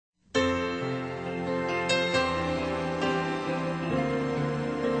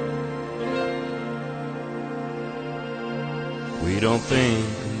don't think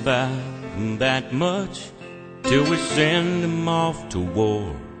about them that much till we send them off to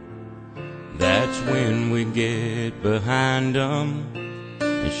war. That's when we get behind them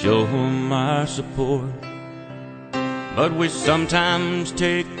and show them our support. But we sometimes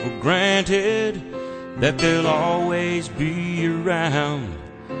take for granted that they'll always be around.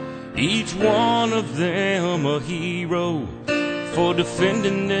 Each one of them a hero for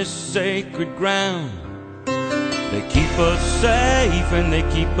defending this sacred ground. They keep us safe and they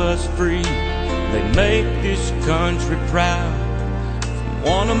keep us free. They make this country proud. From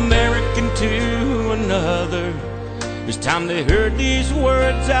one American to another, it's time they heard these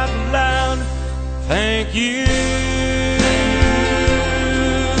words out loud. Thank you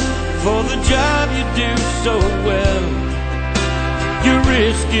for the job you do so well. You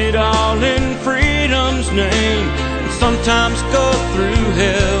risk it all in freedom's name and sometimes go through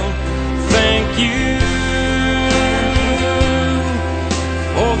hell. Thank you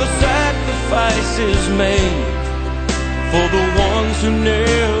for the sacrifices made, for the ones who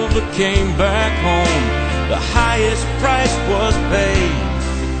never came back home. The highest price was paid.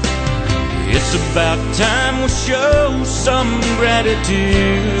 It's about time we show some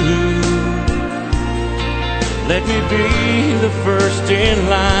gratitude. Let me be the first in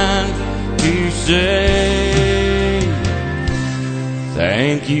line to say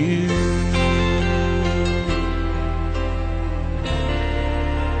thank you.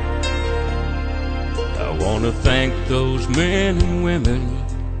 I want to thank those men and women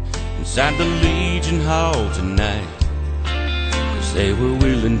inside the Legion Hall tonight, 'cause they were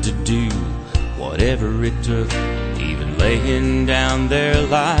willing to do whatever it took, even laying down their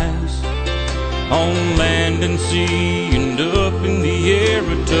lives on land and sea and up in the air.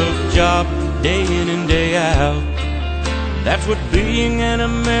 A tough job day in and day out. That's what being an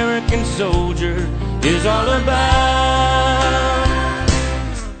American soldier is all about.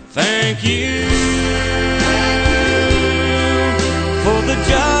 Thank you for the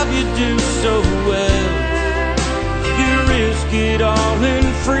job you do so well. You risk it all in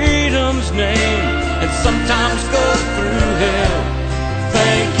freedom's name and sometimes go through hell.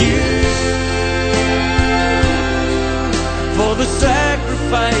 Thank you for the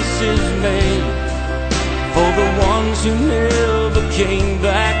sacrifices made, for the ones who never came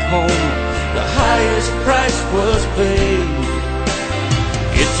back home. The highest price was paid.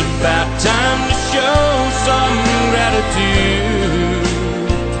 It's about time to show some gratitude.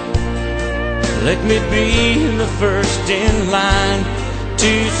 Let me be the first in line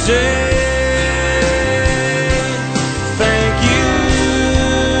to say thank you.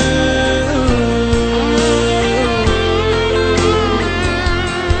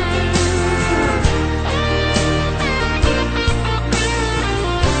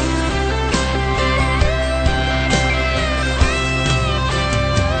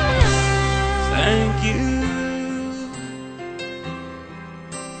 Thank you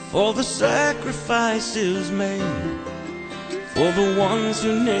for the sacrifices made, for the ones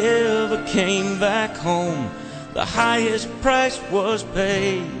who never came back home. The highest price was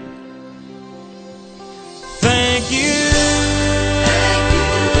paid. Thank you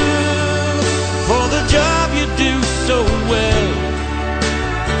for the job you do so well.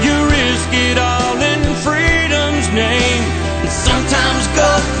 You risk it all in freedom's name and sometimes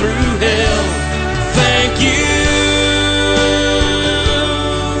go through hell. Thank you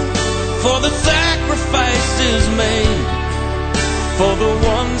for the sacrifices made, for the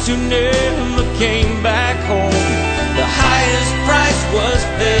ones who never came back home. The highest price was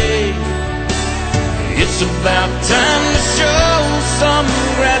paid. It's about time to show some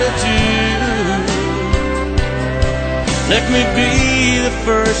gratitude. Let me be the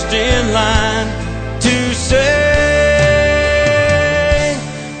first in line to say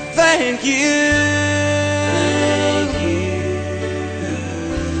thank you.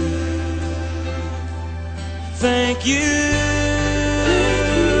 Thank you.